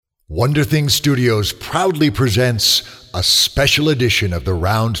Wonder Things Studios proudly presents a special edition of the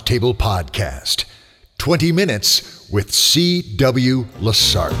Round Table Podcast, 20 Minutes with C.W.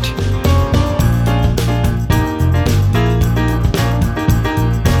 Lessart.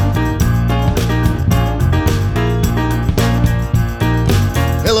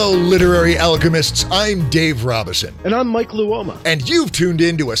 Hello, literary alchemists. I'm Dave Robison. And I'm Mike Luoma. And you've tuned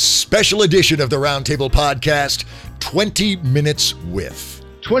in to a special edition of the Round Table Podcast, 20 Minutes with.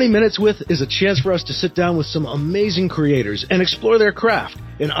 20 Minutes With is a chance for us to sit down with some amazing creators and explore their craft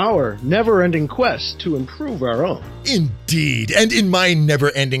in our never-ending quest to improve our own. Indeed, and in my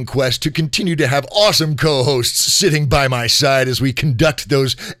never-ending quest to continue to have awesome co-hosts sitting by my side as we conduct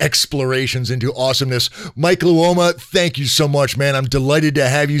those explorations into awesomeness. Mike Luoma, thank you so much, man. I'm delighted to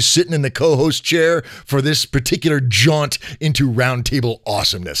have you sitting in the co-host chair for this particular jaunt into roundtable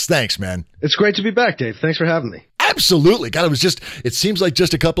awesomeness. Thanks, man. It's great to be back, Dave. Thanks for having me. Absolutely. God, it seems like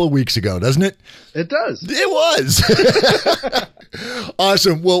just a couple of weeks ago, doesn't it? It does. It was.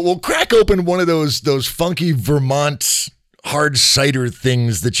 Awesome. Well, we'll crack open one of those funky Vermont hard cider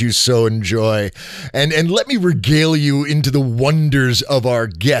things that you so enjoy. And let me regale you into the wonders of our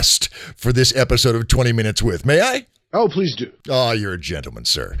guest for this episode of 20 Minutes With. May I? Oh, please do. Oh, you're a gentleman,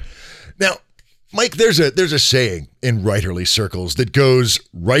 sir. Now, Mike, there's a saying in writerly circles that goes,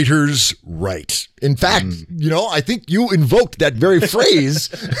 writers write. In fact, I think you invoked that very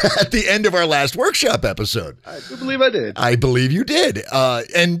phrase at the end of our last workshop episode. I do believe I did. I believe you did.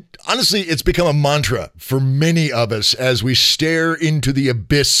 And honestly, it's become a mantra for many of us as we stare into the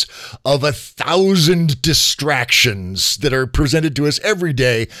abyss of 1,000 distractions that are presented to us every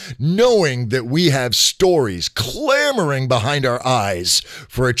day, knowing that we have stories clamoring behind our eyes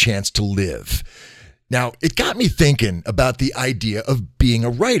for a chance to live. Now, it got me thinking about the idea of being a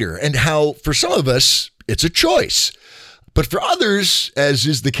writer and how, for some of us, it's a choice. But for others, as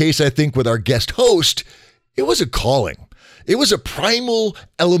is the case, I think, with our guest host, it was a calling. It was a primal,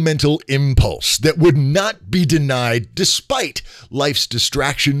 elemental impulse that would not be denied despite life's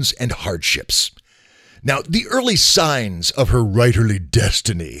distractions and hardships. Now, the early signs of her writerly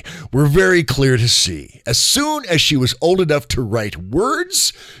destiny were very clear to see. As soon as she was old enough to write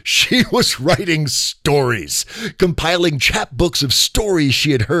words, she was writing stories, compiling chapbooks of stories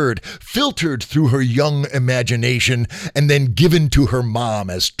she had heard, filtered through her young imagination, and then given to her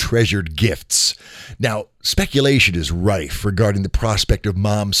mom as treasured gifts. Now, speculation is rife regarding the prospect of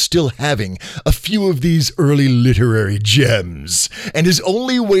Mom still having a few of these early literary gems and is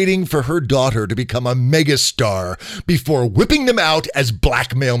only waiting for her daughter to become a megastar before whipping them out as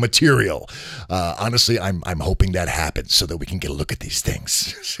blackmail material. Honestly, I'm hoping that happens so that we can get a look at these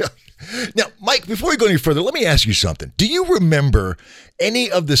things. Now, Mike, before we go any further, let me ask you something. Do you remember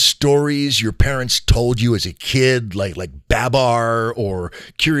any of the stories your parents told you as a kid, like Babar or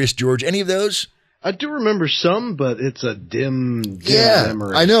Curious George, any of those? I do remember some, but it's a dim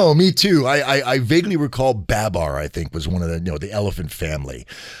memory. I know, me too. I vaguely recall Babar, I think, was one of the elephant family.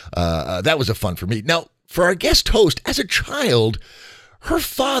 That was a fun for me. Now, for our guest host, as a child, her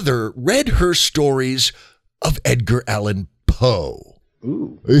father read her stories of Edgar Allan Poe.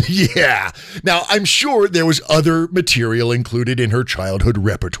 Ooh. Yeah. Now, I'm sure there was other material included in her childhood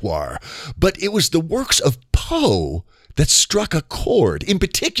repertoire, but it was the works of Poe that struck a chord, in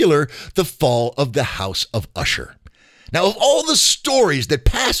particular, The Fall of the House of Usher. Now, of all the stories that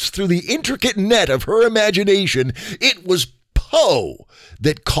passed through the intricate net of her imagination, it was Poe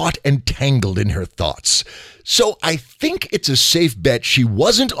that caught and tangled in her thoughts. So I think it's a safe bet she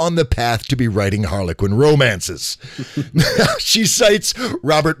wasn't on the path to be writing Harlequin romances. She cites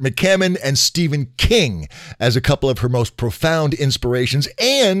Robert McCammon and Stephen King as a couple of her most profound inspirations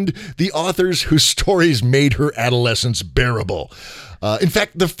and the authors whose stories made her adolescence bearable. In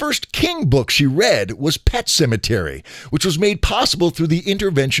fact, the first King book she read was Pet Sematary, which was made possible through the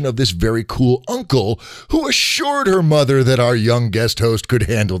intervention of this very cool uncle who assured her mother that our young guest host could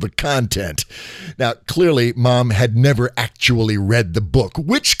handle the content. Now, clearly, Mom had never actually read the book,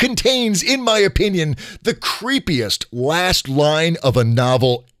 which contains, in my opinion, the creepiest last line of a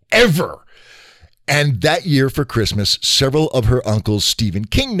novel ever. And that year for Christmas, several of her uncle's Stephen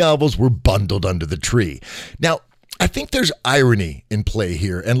King novels were bundled under the tree. Now, I think there's irony in play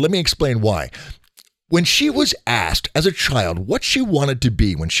here, and let me explain why. When she was asked as a child what she wanted to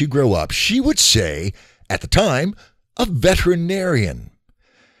be when she grew up, she would say, at the time, a veterinarian.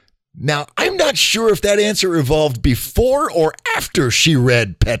 Now, I'm not sure if that answer evolved before or after she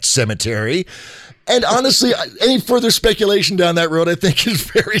read Pet Sematary. And honestly, any further speculation down that road, I think, is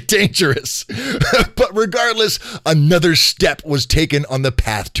very dangerous. But regardless, another step was taken on the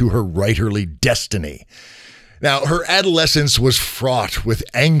path to her writerly destiny. Now, her adolescence was fraught with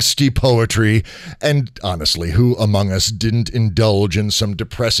angsty poetry, and honestly, who among us didn't indulge in some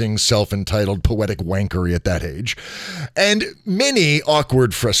depressing, self-entitled poetic wankery at that age? And many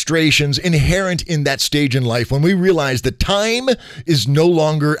awkward frustrations inherent in that stage in life when we realize that time is no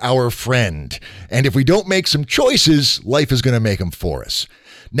longer our friend, and if we don't make some choices, life is going to make them for us.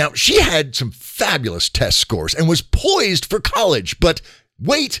 Now, she had some fabulous test scores and was poised for college, but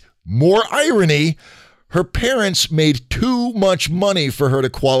wait, more irony. Her parents made too much money for her to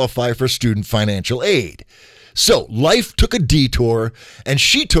qualify for student financial aid. So life took a detour, and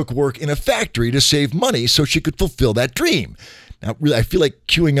she took work in a factory to save money so she could fulfill that dream. Now, really, I feel like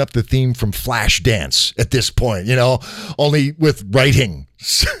queuing up the theme from Flashdance at this point, only with writing.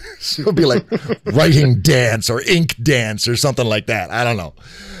 So it'll be like writing dance or ink dance or something like that. I don't know.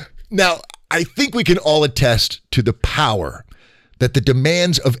 Now, I think we can all attest to the power that the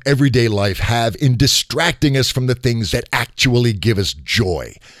demands of everyday life have in distracting us from the things that actually give us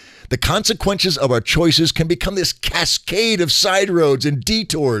joy. The consequences of our choices can become this cascade of side roads and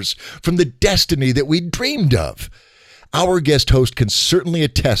detours from the destiny that we dreamed of. Our guest host can certainly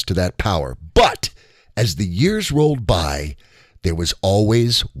attest to that power, but as the years rolled by, there was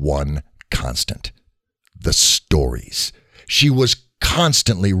always one constant: the stories. She was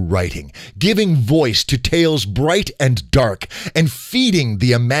constantly writing, giving voice to tales bright and dark, and feeding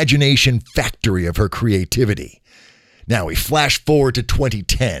the imagination factory of her creativity. Now we flash forward to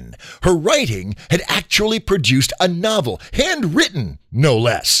 2010. Her writing had actually produced a novel, handwritten, no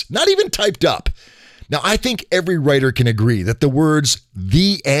less, not even typed up. Now, I think every writer can agree that the words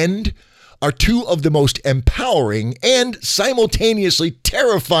 "the end" are two of the most empowering and simultaneously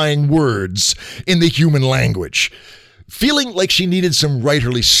terrifying words in the human language. Feeling like she needed some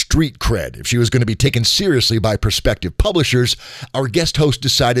writerly street cred if she was going to be taken seriously by prospective publishers, our guest host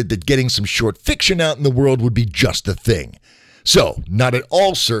decided that getting some short fiction out in the world would be just the thing. So, not at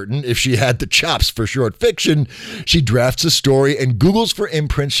all certain if she had the chops for short fiction, she drafts a story and Googles for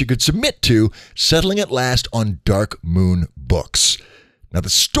imprints she could submit to, settling at last on Dark Moon Books. Now, the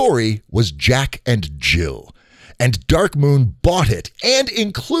story was Jack and Jill, and Dark Moon bought it and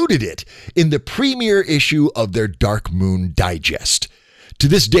included it in the premiere issue of their Dark Moon Digest. To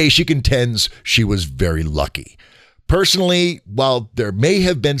this day, she contends she was very lucky. Personally, while there may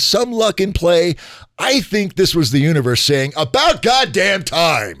have been some luck in play, I think this was the universe saying, "About goddamn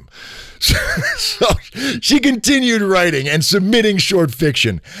time." So she continued writing and submitting short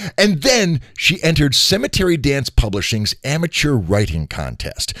fiction. And then she entered Cemetery Dance Publishing's amateur writing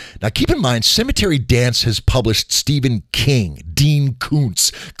contest. Now, keep in mind, Cemetery Dance has published Stephen King, Dean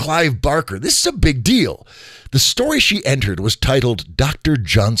Koontz, Clive Barker. This is a big deal. The story she entered was titled Dr.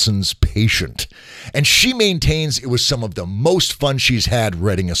 Johnson's Patient, and she maintains it was some of the most fun she's had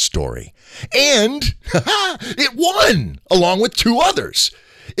writing a story. And it won, along with two others.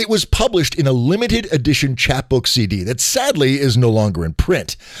 It was published in a limited edition chapbook CD that sadly is no longer in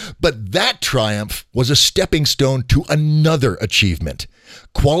print. But that triumph was a stepping stone to another achievement: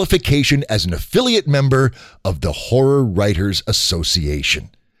 qualification as an affiliate member of the Horror Writers Association.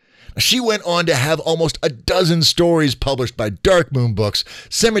 She went on to have almost a dozen stories published by Dark Moon Books,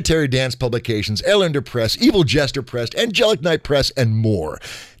 Cemetery Dance Publications, Ellender Press, Evil Jester Press, Angelic Knight Press, and more.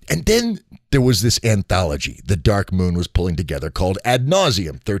 And then there was this anthology the Dark Moon was pulling together called Ad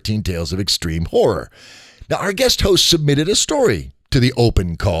Nauseam, 13 Tales of Extreme Horror. Now, our guest host submitted a story to the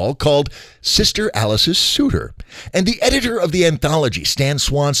open call called Sister Alice's Suitor, and the editor of the anthology, Stan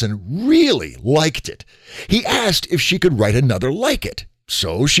Swanson, really liked it. He asked if she could write another like it,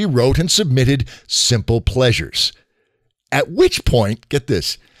 so she wrote and submitted Simple Pleasures. At which point, get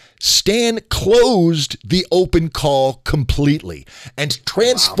this, Stan closed the open call completely and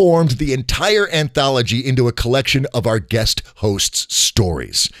transformed the entire anthology into a collection of our guest host's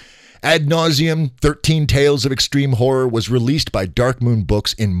stories. Ad Nauseam, 13 Tales of Extreme Horror was released by Dark Moon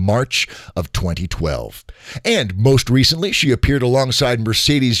Books in March of 2012. And most recently, she appeared alongside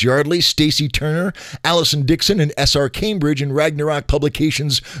Mercedes Yardley, Stacey Turner, Allison Dixon, and S.R. Cambridge in Ragnarok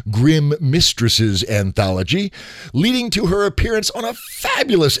Publications' Grim Mistresses anthology, leading to her appearance on a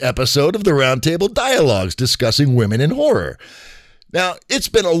fabulous episode of the Roundtable Dialogues discussing women in horror. Now, it's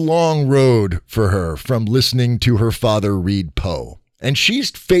been a long road for her from listening to her father read Poe. And she's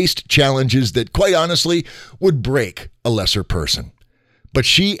faced challenges that, quite honestly, would break a lesser person. But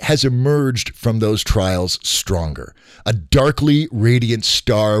she has emerged from those trials stronger, a darkly radiant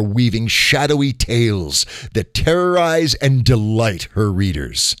star weaving shadowy tales that terrorize and delight her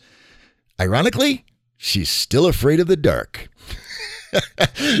readers. Ironically, she's still afraid of the dark.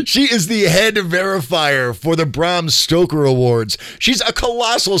 She is the head verifier for the Bram Stoker Awards. She's a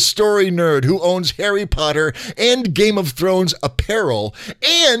colossal story nerd who owns Harry Potter and Game of Thrones apparel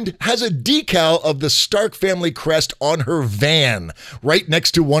and has a decal of the Stark family crest on her van right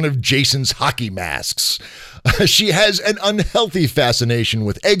next to one of Jason's hockey masks. She has an unhealthy fascination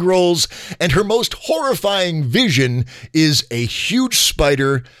with egg rolls, and her most horrifying vision is a huge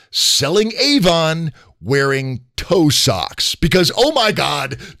spider selling Avon wearing toe socks. Because, oh my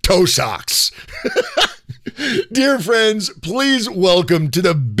God, toe socks. Dear friends, please welcome to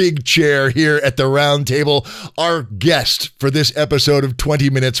the big chair here at the round table our guest for this episode of 20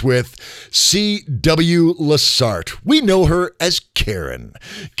 Minutes with C.W. Lessart. We know her as Karen.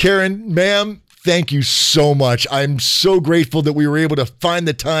 Karen, ma'am, thank you so much. I'm so grateful that we were able to find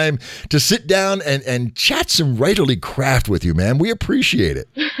the time to sit down and chat some writerly craft with you, man. We appreciate it.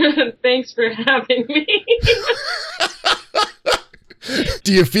 Thanks for having me.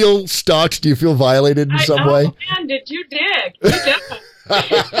 Do you feel stalked? Do you feel violated in some way? Oh, man, did you dig? You did.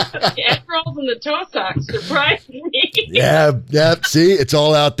 The egg rolls and the toe socks surprised me. Yeah. See, it's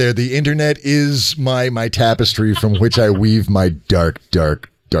all out there. The internet is my tapestry from which I weave my dark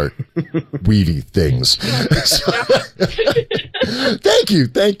weavy things. Thank you.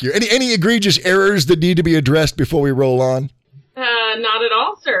 Any egregious errors that need to be addressed before we roll on? Not at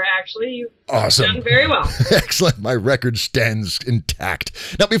all, sir. Actually, you've awesome. done very well. Excellent. My record stands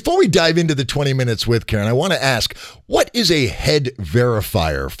intact. Now, before we dive into the 20 Minutes with Karen, I want to ask, what is a head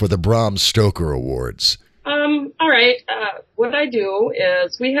verifier for the Bram Stoker Awards? All right. What I do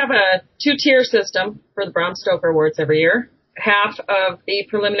is we have a 2-tier system for the Bram Stoker Awards every year. Half of the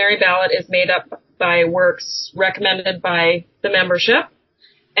preliminary ballot is made up by works recommended by the membership,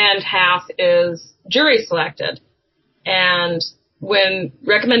 and half is jury selected. And when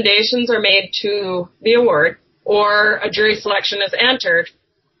recommendations are made to the award or a jury selection is entered,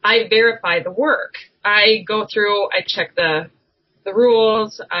 I verify the work. I go through, I check the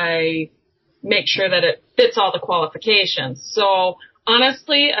rules, I make sure that it fits all the qualifications. So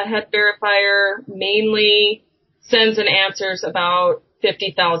honestly, a head verifier mainly sends and answers about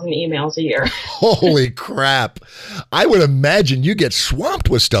 50,000 emails a year. Holy crap. I would imagine you get swamped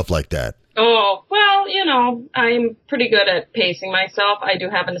with stuff like that. Oh, well, I'm pretty good at pacing myself. I do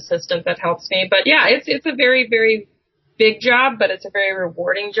have an assistant that helps me. But yeah, it's a very, very big job, but it's a very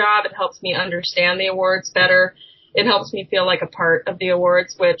rewarding job. It helps me understand the awards better. It helps me feel like a part of the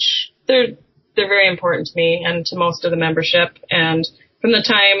awards, which they're very important to me and to most of the membership. And from the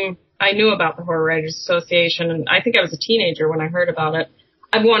time I knew about the Horror Writers Association, and I think I was a teenager when I heard about it,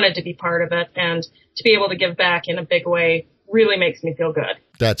 I wanted to be part of it, and to be able to give back in a big way really makes me feel good.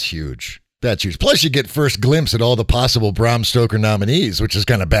 That's huge. Plus, you get first glimpse at all the possible Bram Stoker nominees, which is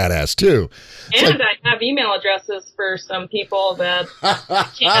kind of badass, too. And I have email addresses for some people that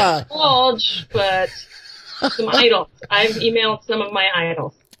can't divulge, but some idols. I've emailed some of my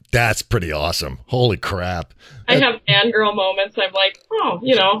idols. That's pretty awesome. Holy crap. I have fangirl moments. I'm like,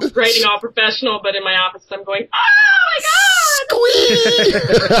 writing all professional, but in my office I'm going, oh my God! Squeak!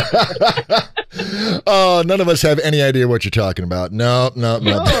 Oh, none of us have any idea what you're talking about. No.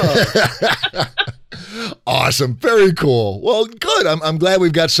 Awesome. Very cool. Well, good. I'm glad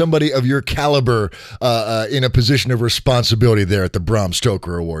we've got somebody of your caliber in a position of responsibility there at the Bram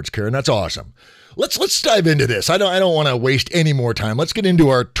Stoker Awards, Karen. That's awesome. Let's dive into this. I don't want to waste any more time. Let's get into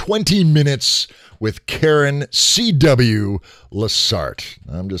our 20 minutes with Karen C.W. Lessart.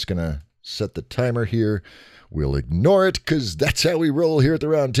 I'm just going to set the timer here. We'll ignore it because that's how we roll here at the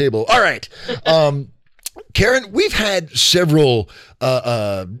round table. All right. Karen, we've had several,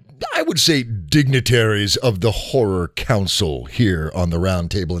 I would say, dignitaries of the Horror Council here on the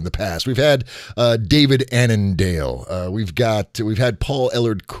round table in the past. We've had David Annandale. We've had Paul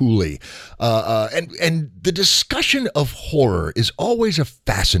Ellard Cooley. And the discussion of horror is always a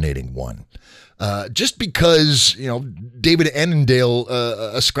fascinating one. Just because, David Annandale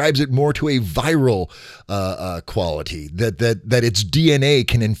ascribes it more to a viral quality, that its DNA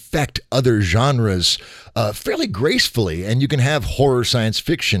can infect other genres fairly gracefully, and you can have horror science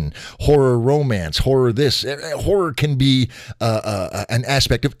fiction, horror romance, horror this. Horror can be an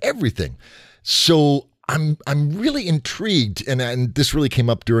aspect of everything. So I'm really intrigued, and this really came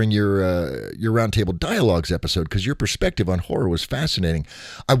up during your Roundtable Dialogues episode because your perspective on horror was fascinating.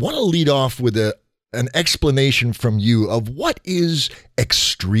 I want to lead off with an explanation from you of what is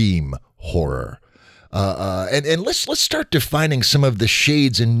extreme horror, and let's start defining some of the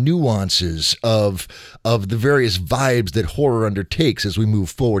shades and nuances of the various vibes that horror undertakes as we move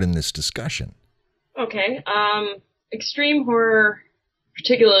forward in this discussion. Okay, extreme horror,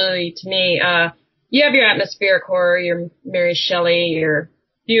 particularly to me. you have your atmospheric horror, your Mary Shelley, your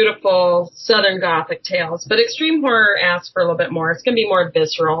beautiful Southern Gothic tales, but extreme horror asks for a little bit more. It's going to be more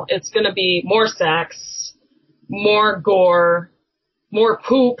visceral. It's going to be more sex, more gore, more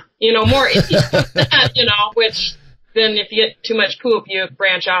poop, more, which then if you get too much poop, you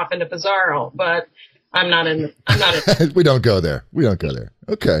branch off into Bizarro, but I'm not in. We don't go there.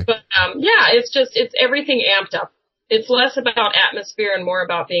 Okay. But, it's everything amped up. It's less about atmosphere and more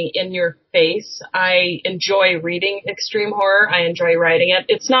about being in your face. I enjoy reading extreme horror. I enjoy writing it.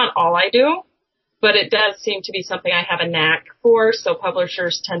 It's not all I do, but it does seem to be something I have a knack for, so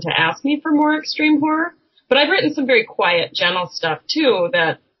publishers tend to ask me for more extreme horror. But I've written some very quiet, gentle stuff, too,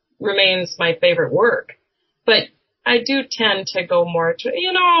 that remains my favorite work. But I do tend to go more to,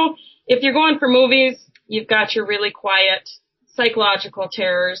 if you're going for movies, you've got your really quiet psychological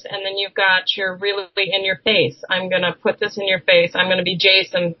terrors, and then you've got your really in your face. I'm going to put this in your face. I'm going to be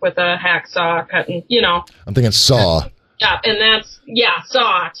Jason with a hacksaw cutting, I'm thinking Saw. Yeah, and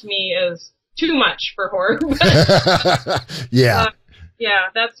Saw to me is too much for horror. Yeah. Yeah,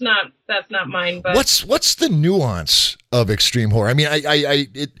 that's not mine. But what's the nuance of extreme horror? I mean,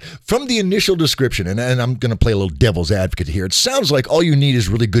 from the initial description, and I'm going to play a little devil's advocate here. It sounds like all you need is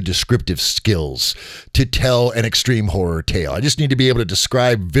really good descriptive skills to tell an extreme horror tale. I just need to be able to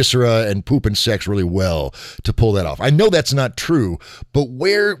describe viscera and poop and sex really well to pull that off. I know that's not true, but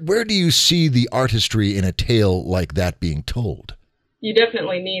where do you see the artistry in a tale like that being told? You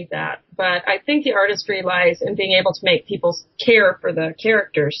definitely need that. But I think the artistry lies in being able to make people care for the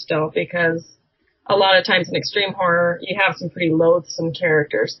characters still, because a lot of times in extreme horror, you have some pretty loathsome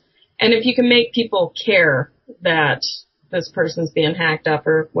characters. And if you can make people care that this person's being hacked up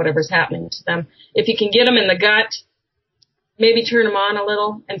or whatever's happening to them, if you can get them in the gut, maybe turn them on a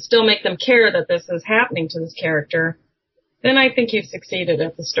little and still make them care that this is happening to this character, then I think you've succeeded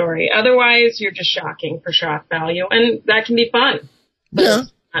at the story. Otherwise, you're just shocking for shock value, and that can be fun. Yeah.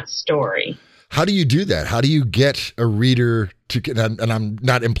 That story. How do you do that? How do you get a reader to, and I'm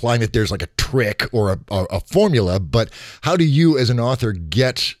not implying that there's like a trick or a formula, but how do you as an author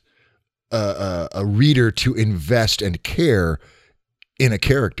get a reader to invest and care in a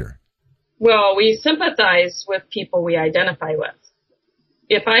character? Well, we sympathize with people we identify with.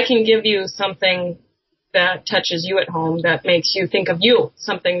 If I can give you something that touches you at home, that makes you think of you,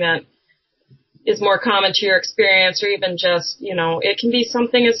 something that is more common to your experience, or even just, it can be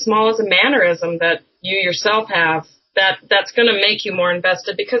something as small as a mannerism that you yourself have, that's going to make you more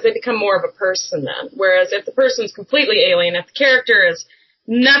invested because they become more of a person then. Whereas if the person's completely alien, if the character is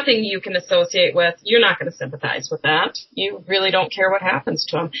nothing you can associate with, you're not going to sympathize with that. You really don't care what happens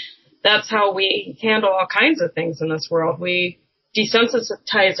to them. That's how we handle all kinds of things in this world. We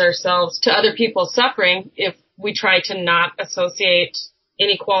desensitize ourselves to other people's suffering. If we try to not associate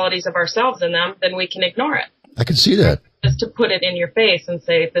any qualities of ourselves in them, then we can ignore it. I can see that. Just to put it in your face and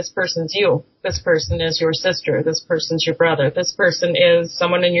say, this person's you. This person is your sister. This person's your brother. This person is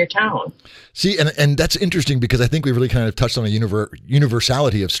someone in your town. See, and that's interesting because I think we really kind of touched on a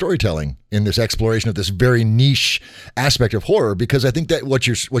universality of storytelling in this exploration of this very niche aspect of horror, because I think that what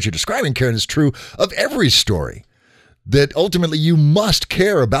you're describing, Karen, is true of every story. That ultimately you must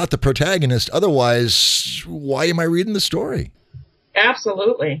care about the protagonist. Otherwise, why am I reading the story?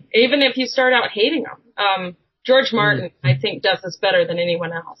 Absolutely. Even if you start out hating them. George Martin, I think, does this better than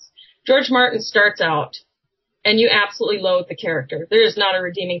anyone else. George Martin starts out, and you absolutely loathe the character. There is not a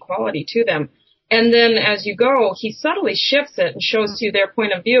redeeming quality to them. And then as you go, he subtly shifts it and shows you their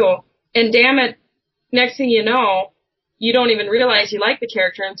point of view. And damn it, next thing you know, you don't even realize you like the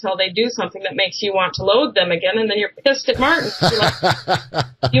character until they do something that makes you want to loathe them again, and then you're pissed at Martin. You're like,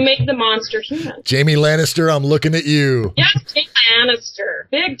 you make the monster human. Jamie Lannister, I'm looking at you. Yes, Jamie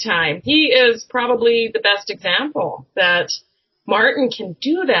Lannister, big time. He is probably the best example that Martin can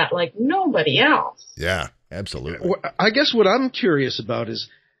do that like nobody else. Yeah, absolutely. I guess what I'm curious about is,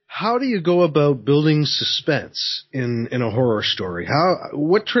 how do you go about building suspense in a horror story?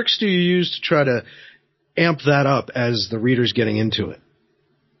 What tricks do you use to try to amp that up as the reader's getting into it?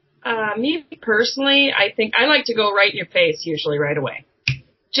 Me personally, I think I like to go right in your face usually right away.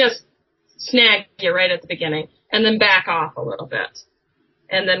 Just snag you right at the beginning and then back off a little bit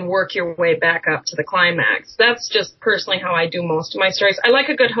and then work your way back up to the climax. That's just personally how I do most of my stories. I like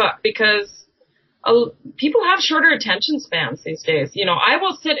a good hook because people have shorter attention spans these days. I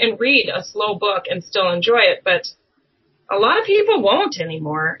will sit and read a slow book and still enjoy it, but a lot of people won't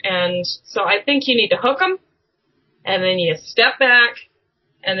anymore. And so I think you need to hook them, and then you step back,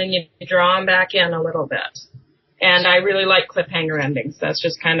 and then you draw them back in a little bit. And I really like cliffhanger endings. That's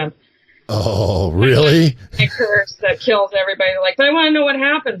just kind of... Oh, really? A curse that kills everybody. Like, but I want to know what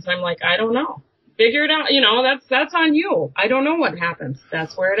happens. I'm like, I don't know. figure it out. You know, that's on you. I don't know what happens.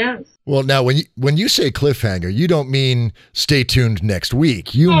 That's where it ends. Well, now when you say cliffhanger, you don't mean stay tuned next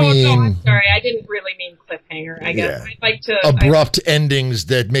week. You mean no, I'm sorry. I didn't really mean cliffhanger. I guess I'd like to abrupt endings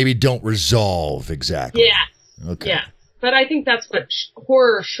that maybe don't resolve exactly. Yes. Okay. Yes. But I think that's what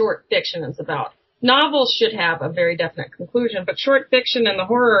horror short fiction is about. Novels should have a very definite conclusion, but short fiction in the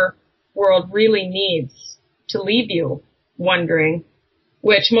horror world really needs to leave you wondering,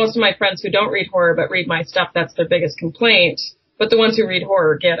 which most of my friends who don't read horror but read my stuff, that's their biggest complaint. But the ones who read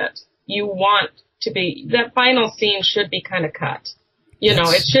horror get it. You want to be, that final scene should be kind of cut. You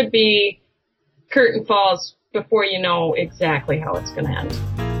know, it should be curtain falls before you know exactly how it's going to end.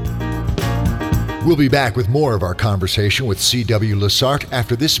 We'll be back with more of our conversation with C.W. Lessart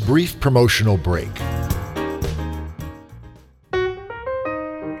after this brief promotional break.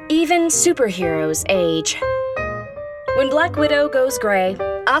 Even superheroes age. When Black Widow goes gray,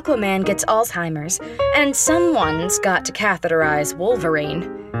 Aquaman gets Alzheimer's, and someone's got to catheterize Wolverine.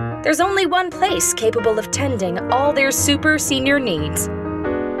 There's only one place capable of tending all their super senior needs.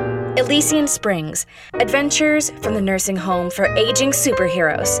 Elysian Springs, Adventures from the Nursing Home for Aging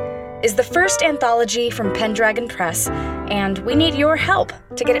Superheroes, is the first anthology from Pendragon Press, and we need your help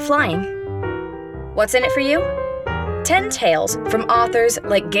to get it flying. What's in it for you? 10 tales from authors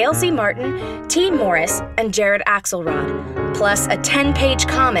like Gail C. Martin, T. Morris, and Jared Axelrod, plus a 10-page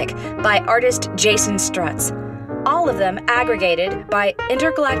comic by artist Jason Strutz. All of them aggregated by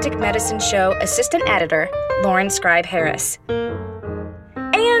Intergalactic Medicine Show assistant editor Lauren Scribe Harris.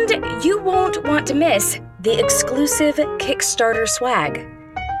 And you won't want to miss the exclusive Kickstarter swag.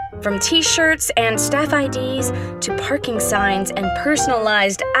 From t-shirts and staff IDs to parking signs and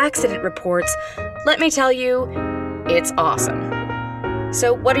personalized accident reports, let me tell you, it's awesome.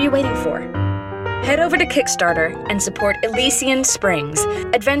 So what are you waiting for? Head over to Kickstarter and support Elysian Springs,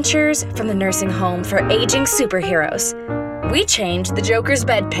 Adventures from the Nursing Home for Aging Superheroes. We changed the Joker's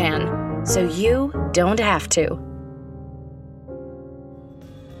bedpan, so you don't have to.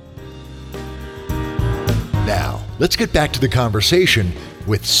 Now, let's get back to the conversation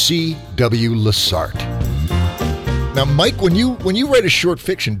with C.W. Lessart. Now, Mike, when you write a short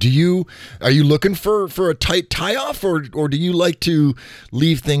fiction, are you looking for a tight tie-off, or do you like to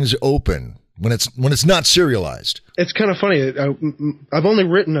leave things open when it's not serialized? It's kind of funny. I've only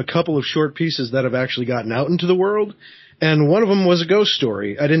written a couple of short pieces that have actually gotten out into the world, and one of them was a ghost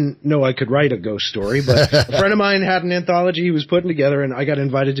story. I didn't know I could write a ghost story, but a friend of mine had an anthology he was putting together, and I got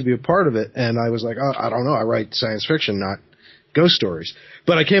invited to be a part of it, and I was like, oh, I don't know, I write science fiction, not ghost stories.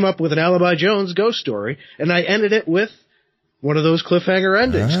 But I came up with an Alibi Jones ghost story, and I ended it with one of those cliffhanger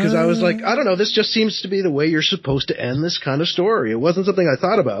endings, because I was like, I don't know, this just seems to be the way you're supposed to end this kind of story. It wasn't something I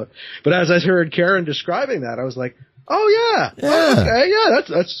thought about, but as I heard Karen describing that, I was like, oh yeah. Oh, okay, yeah,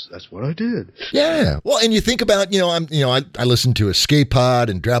 that's what I did. Yeah. Well, and you think about, I listen to Escape Pod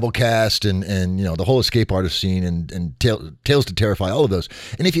and Drabblecast and the whole escape artist scene and Tales to Terrify, all of those.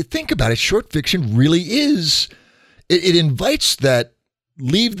 And if you think about it, short fiction really is, it invites that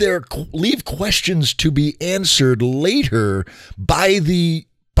leave questions to be answered later by the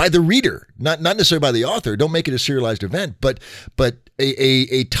reader, not necessarily by the author. Don't make it a serialized event, but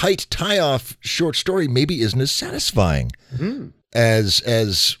a tight tie-off short story maybe isn't as satisfying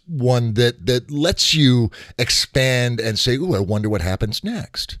as one that lets you expand and say, "Ooh, I wonder what happens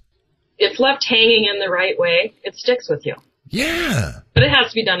next." If left hanging in the right way, it sticks with you. Yeah. But it has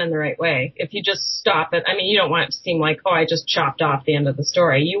to be done in the right way. If you just stop it, I mean, you don't want it to seem like, oh, I just chopped off the end of the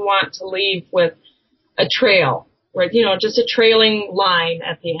story. You want to leave with a trail, or, just a trailing line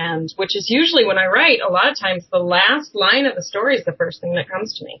at the end, which is usually when I write, a lot of times the last line of the story is the first thing that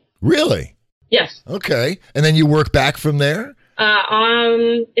comes to me. Really? Yes. Okay. And then you work back from there?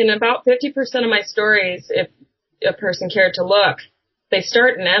 In about 50% of my stories, if a person cared to look, they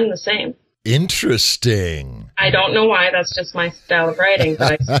start and end the same. Interesting. I don't know why. That's just my style of writing.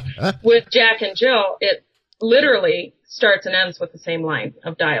 But with Jack and Jill, it literally starts and ends with the same line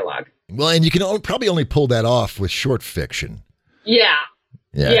of dialogue. Well, and you can probably only pull that off with short fiction. Yeah.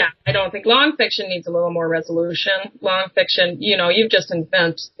 I don't think long fiction needs a little more resolution. Long fiction, you've just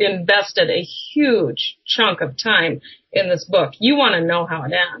invested a huge chunk of time in this book. You want to know how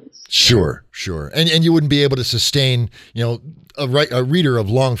it ends. Sure. And you wouldn't be able to sustain, a reader of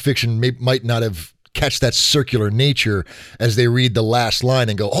long fiction might not have catch that circular nature as they read the last line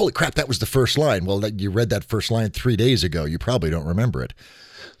and go, holy crap, that was the first line. Well, you read that first line 3 days ago. You probably don't remember it.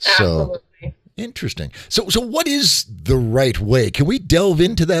 Absolutely. Interesting. So what is the right way? Can we delve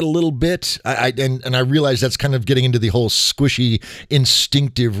into that a little bit? I realize that's kind of getting into the whole squishy,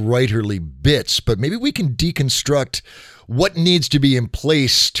 instinctive, writerly bits, but maybe we can deconstruct what needs to be in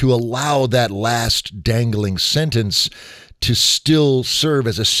place to allow that last dangling sentence to still serve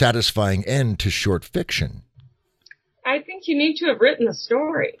as a satisfying end to short fiction? I think you need to have written the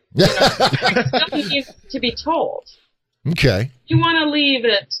story. It still needs to be told. Okay. You want to leave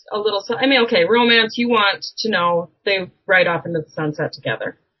it a little, okay, romance, you want to know they ride off into the sunset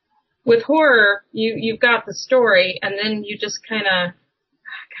together. With horror, you've got the story, and then you just kind of,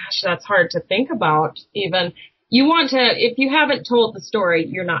 gosh, that's hard to think about even. You want to, if you haven't told the story,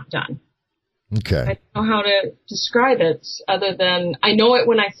 you're not done. Okay. I don't know how to describe it other than I know it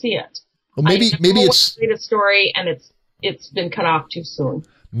when I see it. Well, maybe it's a story and it's been cut off too soon.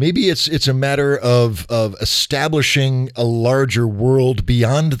 Maybe it's a matter of establishing a larger world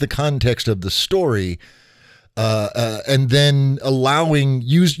beyond the context of the story, and then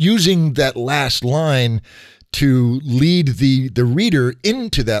using that last line to lead the reader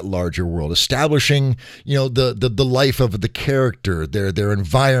into that larger world, establishing the life of the character, their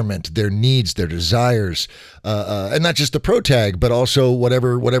environment, their needs, their desires, and not just the protag, but also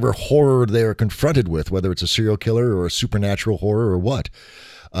whatever horror they are confronted with, whether it's a serial killer or a supernatural horror or what.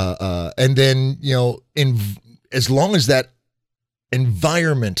 And then, as long as that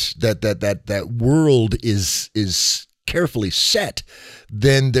environment, that world is carefully set,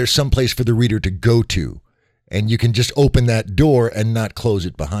 then there's some place for the reader to go to, and you can just open that door and not close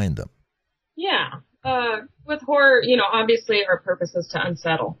it behind them. Yeah. With horror, obviously our purpose is to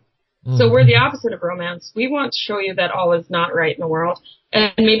unsettle. Mm-hmm. So we're the opposite of romance. We want to show you that all is not right in the world,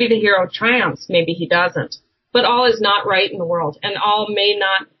 and maybe the hero triumphs, maybe he doesn't. But all is not right in the world, and all may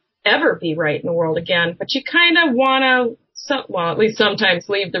not ever be right in the world again. But you kind of want to, at least sometimes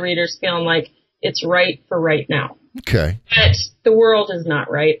leave the readers feeling like it's right for right now. Okay. But the world is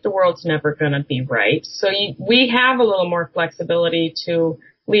not right. The world's never going to be right. So we have a little more flexibility to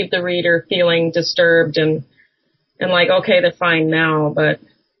leave the reader feeling disturbed and like, okay, they're fine now. But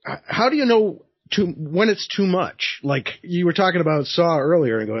how do you know when it's too much? Like you were talking about Saw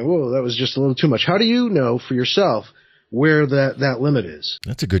earlier and going, whoa, that was just a little too much. How do you know for yourself where that limit is?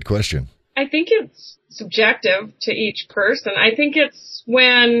 That's a good question. I think it's subjective to each person. I think it's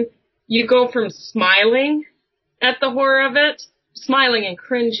when you go from smiling at the horror of it, smiling and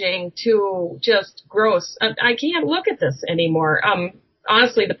cringing, to just gross. I can't look at this anymore.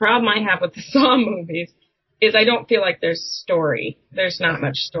 Honestly, the problem I have with the Saw movies is I don't feel like there's story. There's not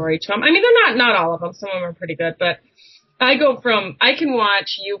much story to them. I mean, they're not all of them. Some of them are pretty good, but I can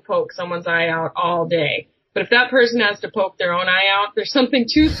watch you poke someone's eye out all day. But if that person has to poke their own eye out, there's something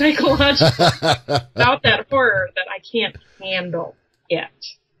too psychological about that horror that I can't handle yet.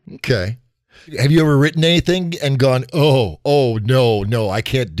 Okay. Have you ever written anything and gone, oh, no, I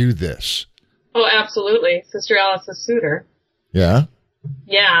can't do this? Oh, absolutely. Sister Alice's Suitor. Yeah?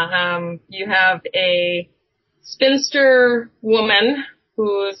 Yeah. You have a spinster woman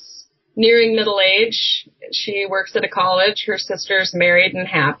who's nearing middle age. She works at a college. Her sister's married and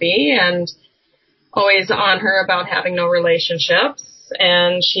happy and always on her about having no relationships.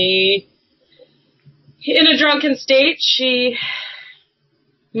 And she, in a drunken state, she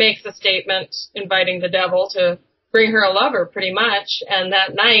makes a statement inviting the devil to bring her a lover, pretty much. And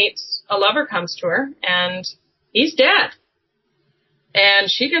that night, a lover comes to her, and he's dead. And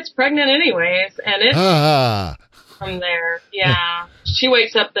she gets pregnant anyways, and it's from there. Yeah. She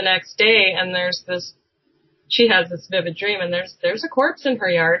wakes up the next day, and she has this vivid dream, and there's a corpse in her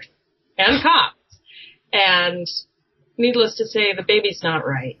yard, and cops. And needless to say, the baby's not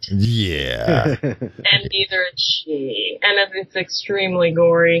right. Yeah. And neither is she. And it's extremely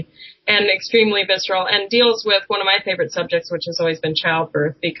gory and extremely visceral and deals with one of my favorite subjects, which has always been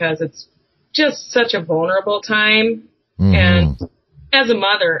childbirth, because it's just such a vulnerable time. Mm. And as a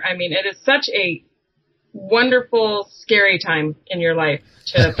mother, I mean, it is such a wonderful, scary time in your life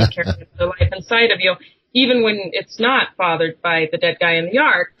to be carrying the life inside of you. Even when it's not fathered by the dead guy in the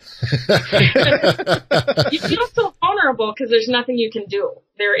yard. You feel so vulnerable because there's nothing you can do.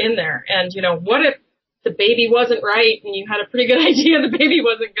 They're in there. And, what if the baby wasn't right and you had a pretty good idea the baby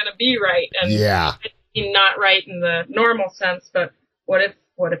wasn't going to be right? And yeah. Not right in the normal sense, but what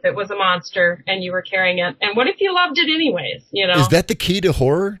if it was a monster and you were carrying it? And what if you loved it anyways, Is that the key to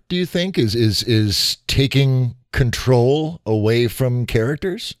horror, do you think? Is taking control away from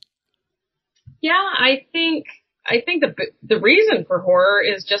characters? Yeah, I think the reason for horror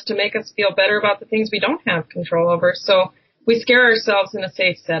is just to make us feel better about the things we don't have control over. So we scare ourselves in a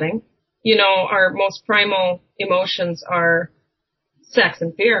safe setting. Our most primal emotions are sex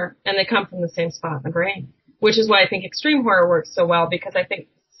and fear, and they come from the same spot in the brain, which is why I think extreme horror works so well, because I think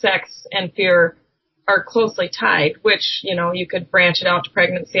sex and fear are closely tied, which, you could branch it out to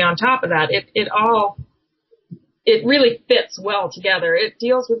pregnancy on top of that. It all it really fits well together. It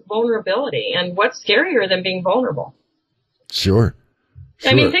deals with vulnerability, and what's scarier than being vulnerable? Sure.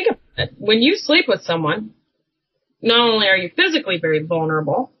 I mean, think about it. When you sleep with someone, not only are you physically very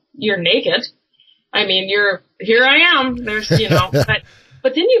vulnerable, you're naked. I mean, here I am. There's,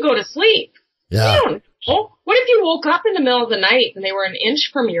 but then you go to sleep. Yeah. You don't know. What if you woke up in the middle of the night and they were an inch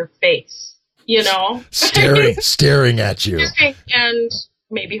from your face? Staring at you. And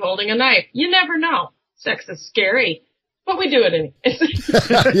maybe holding a knife. You never know. Sex is scary, but we do it anyway.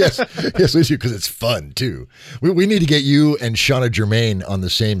 yes, we do, because it's fun too. We need to get you and Shauna Germain on the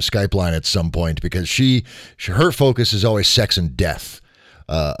same Skype line at some point, because her focus is always sex and death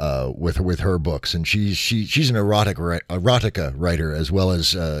with her books, and she's an erotica writer as well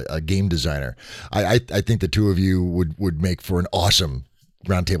as a game designer. I think the two of you would make for an awesome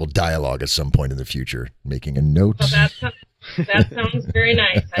roundtable dialogue at some point in the future. Making a note. Well, that sounds very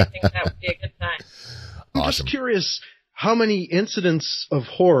nice. I think that would be a good time. I'm just curious how many incidents of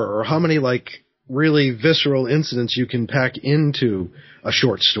horror, or how many really visceral incidents you can pack into a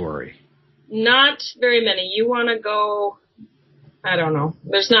short story. Not very many. You want to go, I don't know.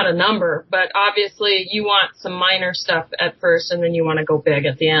 There's not a number, but obviously you want some minor stuff at first, and then you want to go big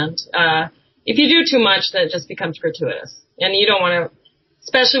at the end. If you do too much, then it just becomes gratuitous. And you don't want to,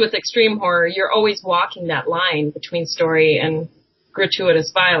 especially with extreme horror, you're always walking that line between story and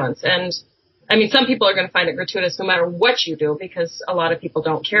gratuitous violence. And I mean, some people are going to find it gratuitous no matter what you do, because a lot of people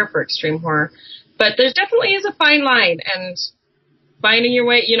don't care for extreme horror. But there definitely is a fine line, and finding your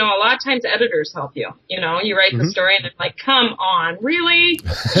way, a lot of times editors help you. You write the story and they're like, come on, really?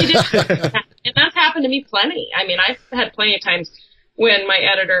 You didn't? And that's happened to me plenty. I mean, I've had plenty of times when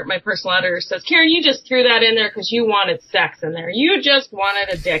my personal editor says, Karen, you just threw that in there because you wanted sex in there. You just wanted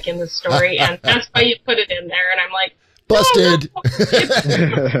a dick in the story, and that's why you put it in there. And I'm like, busted.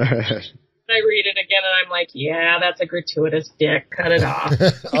 No. I read it again and I'm like, yeah, that's a gratuitous dick. Cut it off.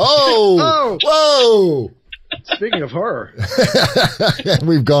 Oh, whoa. Speaking of horror.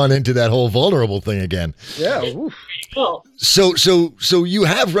 We've gone into that whole vulnerable thing again. Yeah. Oof. Cool. So you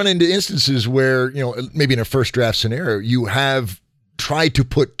have run into instances where, maybe in a first draft scenario, you have tried to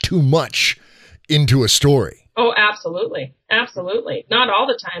put too much into a story. Oh, absolutely. Absolutely. Not all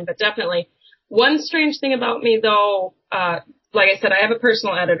the time, but definitely. One strange thing about me, though, like I said, I have a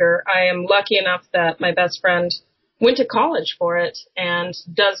personal editor. I am lucky enough that my best friend went to college for it and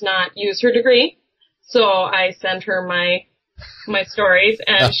does not use her degree. So I send her my stories,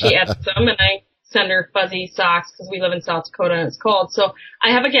 and she edits them, and I send her fuzzy socks because we live in South Dakota and it's cold. So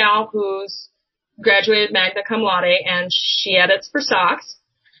I have a gal who's graduated magna cum laude, and she edits for socks.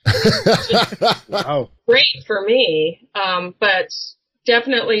 Wow. Great for me. But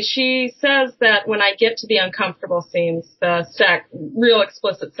definitely she says that when I get to the uncomfortable scenes, the real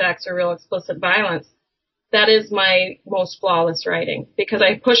explicit sex or real explicit violence, that is my most flawless writing, because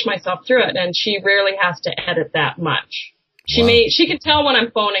I push myself through it, and she rarely has to edit that much. She can tell when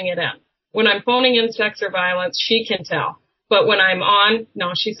I'm phoning it in. When I'm phoning in sex or violence, she can tell. But when I'm on,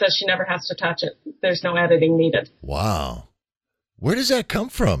 no, she says she never has to touch it. There's no editing needed. Wow. Where does that come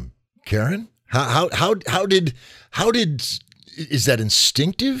from, Karen? How did is that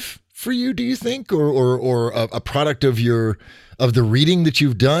instinctive for you, do you think, or a product of the reading that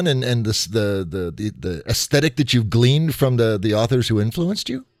you've done and the aesthetic that you've gleaned from the authors who influenced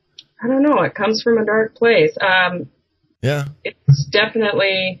you? I don't know. It comes from a dark place. Yeah. It's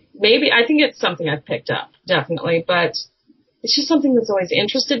definitely, maybe, I think it's something I've picked up, definitely, but it's just something that's always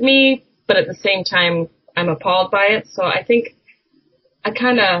interested me, but at the same time, I'm appalled by it. So I think I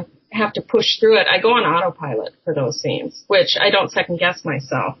kind of have to push through it. I go on autopilot for those scenes, which I don't second guess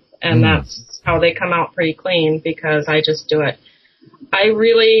myself. And that's how they come out pretty clean, because I just do it. I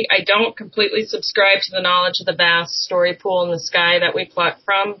don't completely subscribe to the knowledge of the vast story pool in the sky that we pluck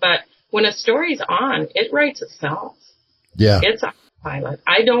from, but when a story's on, it writes itself. Yeah. It's autopilot.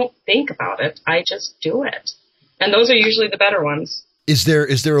 I don't think about it. I just do it. And those are usually the better ones. Is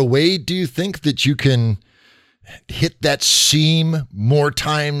there a way, do you think, that you can hit that seam more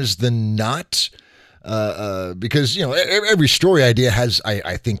times than not? Because, every story idea has,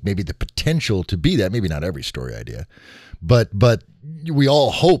 I think, maybe the potential to be that. Maybe not every story idea, but we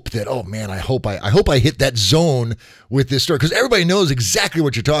all hope that, oh man, I hope I hit that zone with this story, because everybody knows exactly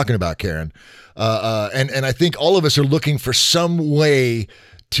what you're talking about, Karen. And I think all of us are looking for some way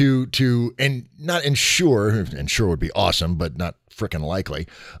to and not ensure would be awesome, but not freaking likely,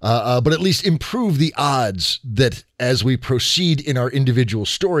 but at least improve the odds that as we proceed in our individual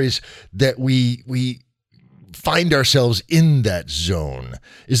stories, that we find ourselves in that zone.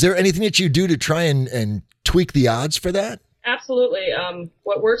 Is there anything that you do to try and tweak the odds for that? Absolutely.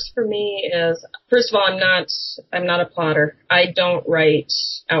 What works for me is, first of all, I'm not a plotter. I don't write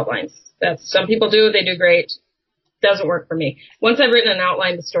outlines. Some people do. They do great. Doesn't work for me. Once I've written an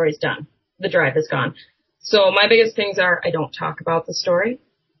outline, the story's done. The drive is gone. So my biggest things are I don't talk about the story.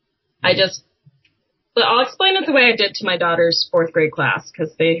 But I'll explain it the way I did to my daughter's 4th grade class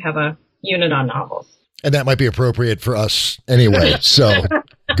because they have a unit on novels. And that might be appropriate for us anyway. So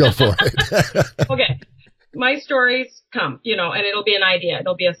go for it. Okay. My stories come, and it'll be an idea.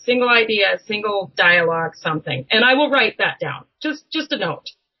 It'll be a single idea, a single dialogue, something. And I will write that down. Just a note.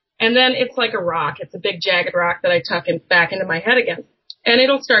 And then it's like a rock. It's a big jagged rock that I tuck back into my head again. And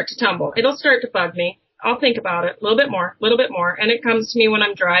it'll start to tumble. It'll start to bug me. I'll think about it a little bit more. And it comes to me when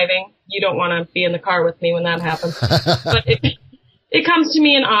I'm driving. You don't want to be in the car with me when that happens. But it comes to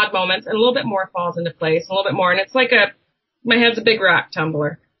me in odd moments, and a little bit more falls into place, a little bit more. And it's like my head's a big rock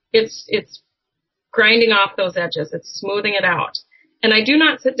tumbler. It's grinding off those edges. It's smoothing it out. And I do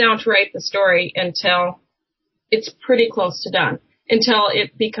not sit down to write the story until it's pretty close to done. Until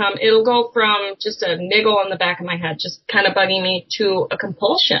it'll go from just a niggle in the back of my head, just kind of bugging me, to a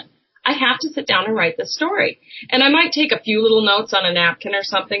compulsion. I have to sit down and write the story. And I might take a few little notes on a napkin or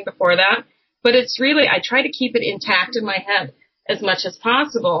something before that, but it's really, I try to keep it intact in my head as much as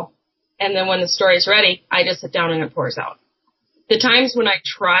possible. And then when the story's ready, I just sit down and it pours out. The times when I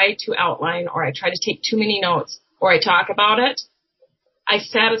try to outline or I try to take too many notes or I talk about it, I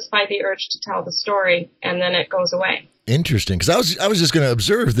satisfy the urge to tell the story and then it goes away. Interesting, because I was just going to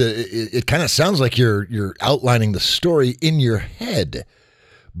observe that it kind of sounds like you're outlining the story in your head.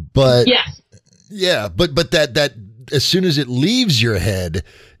 But yes. Yeah, but that as soon as it leaves your head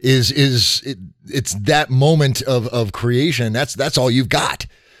it's that moment of creation. That's all you've got.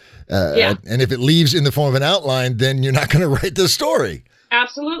 And if it leaves in the form of an outline, then you're not going to write the story.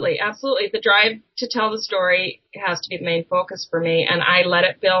 Absolutely. The drive to tell the story has to be the main focus for me, and I let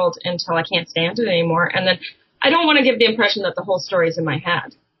it build until I can't stand it anymore. And then I don't want to give the impression that the whole story is in my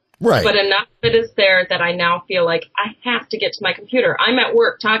head. Right. But enough of it is there that I now feel like I have to get to my computer. I'm at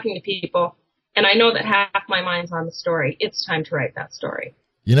work talking to people, and I know that half my mind's on the story. It's time to write that story.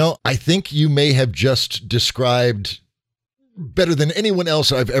 I think you may have just described better than anyone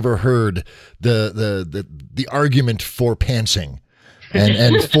else I've ever heard the argument for pantsing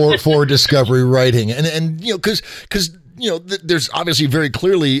and for discovery writing. And because there's obviously very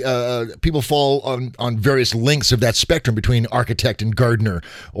clearly people fall on various lengths of that spectrum between architect and gardener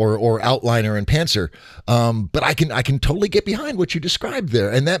or outliner and pantser. But I can totally get behind what you described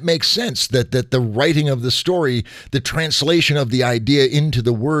there. And that makes sense that the writing of the story, the translation of the idea into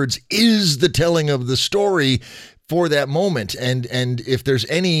the words is the telling of the story for that moment. And if there's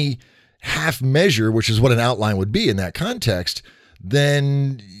any half measure, which is what an outline would be in that context,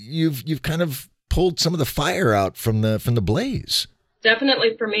 then you've kind of pulled some of the fire out from the blaze.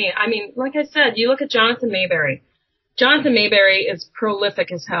 Definitely for me. I mean, like I said, you look at Jonathan Mayberry. Jonathan Mayberry is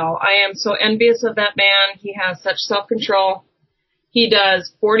prolific as hell. I am so envious of that man. He has such self-control. He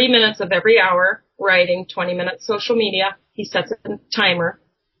does 40 minutes of every hour writing, 20 minutes social media. He sets a timer.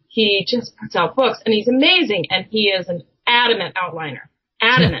 He just puts out books, and he's amazing. And he is an adamant outliner.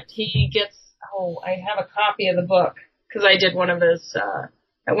 Adamant. He gets, I have a copy of the book because I did one of his,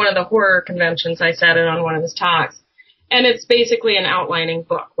 at one of the horror conventions, I sat in on one of his talks. And it's basically an outlining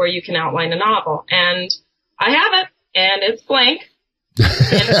book where you can outline a novel. And I have it, and it's blank.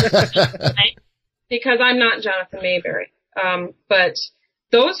 Because I'm not Jonathan Mayberry. But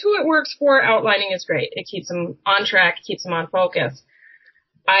those who it works for, outlining is great. It keeps them on track, keeps them on focus.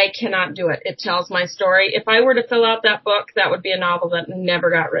 I cannot do it. It tells my story. If I were to fill out that book, that would be a novel that never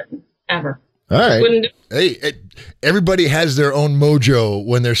got written, ever. All right. Hey, everybody has their own mojo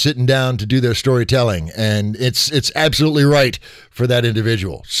when they're sitting down to do their storytelling, and it's absolutely right for that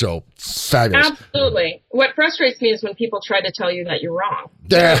individual. So fabulous. Absolutely. What frustrates me is when people try to tell you that you're wrong.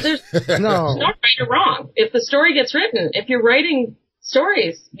 There's no right or wrong. If the story gets written, if you're writing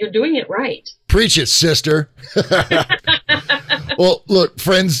stories, you're doing it right. Preach it, sister. Well, look,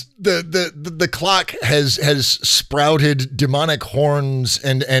 friends, the clock has sprouted demonic horns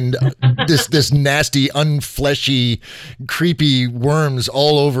and this nasty, unfleshy, creepy worms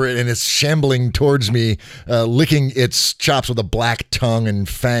all over it, and it's shambling towards me, licking its chops with a black tongue and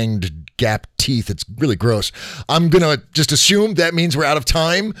fanged gap teeth. It's really gross. I'm gonna just assume that means we're out of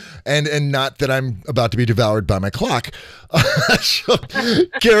time, and not that I'm about to be devoured by my clock. So,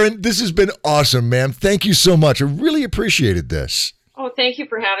 Karen, this has been awesome, ma'am. Thank you so much. I really appreciated this. Oh, thank you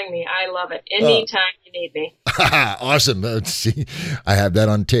for having me. I love it. Anytime you need me. Awesome. See, I have that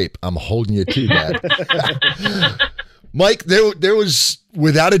on tape. I'm holding you to that. Mike, there was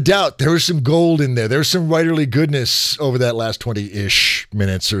without a doubt, there was some gold in there. There's some writerly goodness over that last 20-ish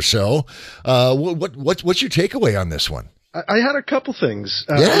minutes or so. What's your takeaway on this one? I had a couple things.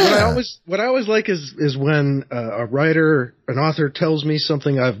 Yeah. What I always like is when a writer, an author tells me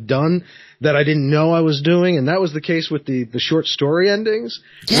something I've done that I didn't know I was doing, and that was the case with the short story endings.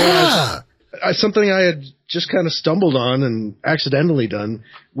 Yeah. Something I had just kind of stumbled on and accidentally done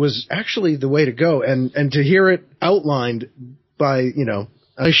was actually the way to go, and to hear it outlined by,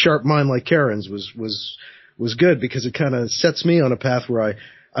 a sharp mind like Karen's was good, because it kind of sets me on a path where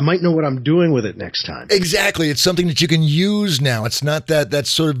I might know what I'm doing with it next time. Exactly. It's something that you can use now. It's not that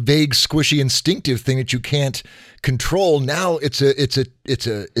sort of vague, squishy, instinctive thing that you can't control. Now it's a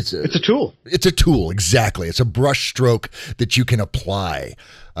tool. It's a tool. Exactly. It's a brush stroke that you can apply.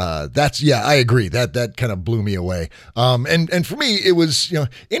 I agree. That kind of blew me away. And for me, it was,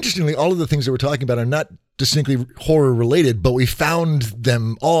 interestingly, all of the things that we're talking about are not distinctly horror related, but we found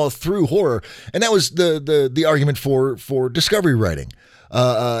them all through horror. And that was the argument for discovery writing.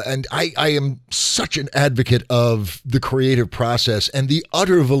 And I am such an advocate of the creative process and the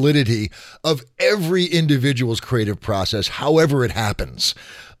utter validity of every individual's creative process, however it happens.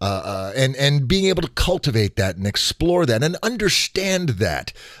 And being able to cultivate that and explore that and understand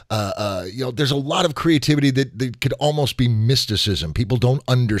that. There's a lot of creativity that could almost be mysticism. People don't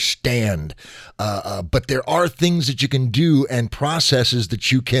understand. But there are things that you can do and processes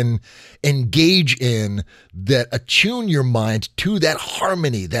that you can engage in that attune your mind to that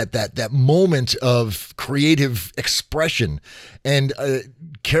harmony, that moment of creative expression. And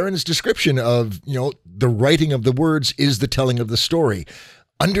Karen's description of, the writing of the words is the telling of the story.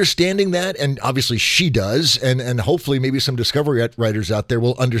 Understanding that, and obviously she does, and hopefully maybe some discovery writers out there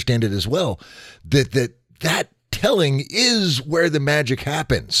will understand it as well, that telling is where the magic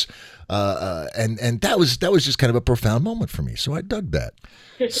happens. And that was just kind of a profound moment for me. So I dug that.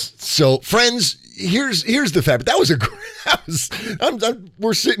 So friends, here's the fact.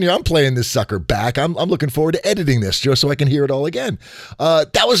 We're sitting here, I'm playing this sucker back. I'm looking forward to editing this just so I can hear it all again.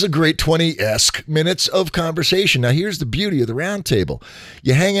 That was a great 20-esque minutes of conversation. Now here's the beauty of the round table.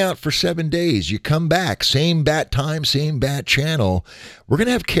 You hang out for 7 days, you come back, same bat time, same bat channel. We're going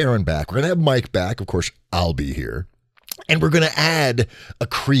to have Karen back. We're going to have Mike back. Of course, I'll be here. And we're going to add a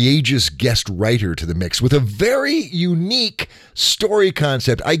courageous guest writer to the mix with a very unique story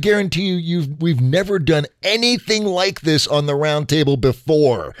concept. I guarantee we've never done anything like this on the round table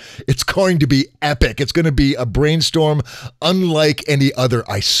before. It's going to be epic. It's going to be a brainstorm unlike any other,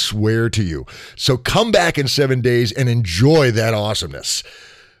 I swear to you. So come back in 7 days and enjoy that awesomeness.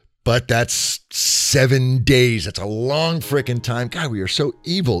 But that's 7 days. That's a long frickin' time. God, we are so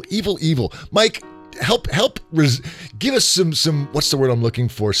evil. Mike, help give us some what's the word I'm looking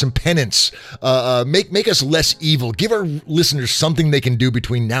for, some penance, make us less evil, give our listeners something they can do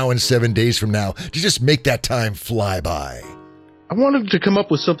between now and 7 days from now to just make that time fly by. I wanted to come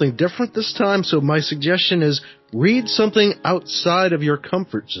up with something different this time, so my suggestion is read something outside of your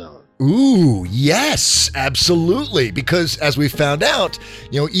comfort zone. Ooh, yes, absolutely, because as we found out,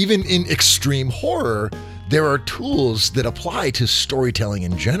 even in extreme horror, there are tools that apply to storytelling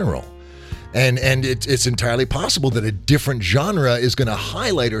in general. And it's entirely possible that a different genre is going to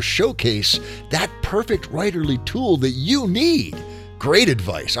highlight or showcase that perfect writerly tool that you need. Great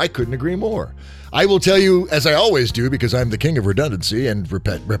advice. I couldn't agree more. I will tell you, as I always do, because I'm the king of redundancy and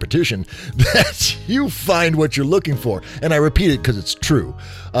repetition, that you find what you're looking for. And I repeat it because it's true.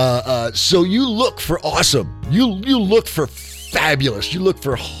 So you look for awesome. You look for fabulous. You look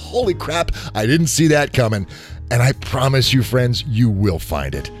for holy crap, I didn't see that coming. And I promise you, friends, you will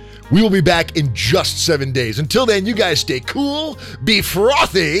find it. We will be back in just 7 days. Until then, you guys stay cool, be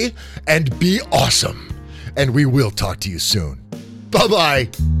frothy, and be awesome. And we will talk to you soon. Bye-bye.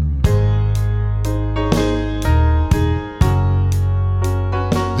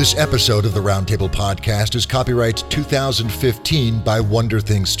 This episode of the Roundtable Podcast is copyright 2015 by Wonder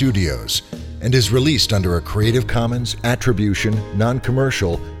Thing Studios and is released under a Creative Commons Attribution,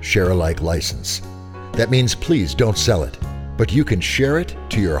 Non-Commercial, Share-alike license. That means please don't sell it, but you can share it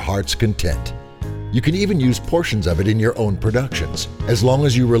to your heart's content. You can even use portions of it in your own productions, as long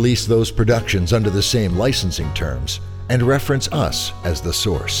as you release those productions under the same licensing terms and reference us as the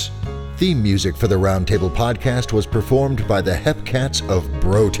source. Theme music for the Roundtable Podcast was performed by the Hepcats of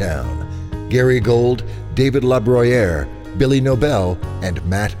Brotown, Gary Gold, David Labroyere, Billy Nobel, and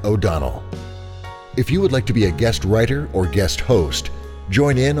Matt O'Donnell. If you would like to be a guest writer or guest host,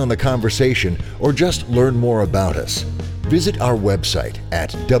 join in on the conversation, or just learn more about us, visit our website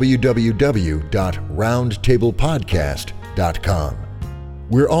at www.roundtablepodcast.com.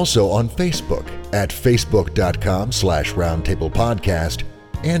 We're also on Facebook at facebook.com/roundtablepodcast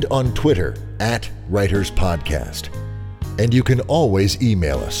and on Twitter @WritersPodcast. And you can always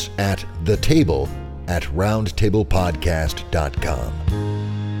email us at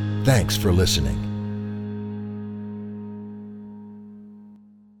thetable@roundtablepodcast.com. Thanks for listening.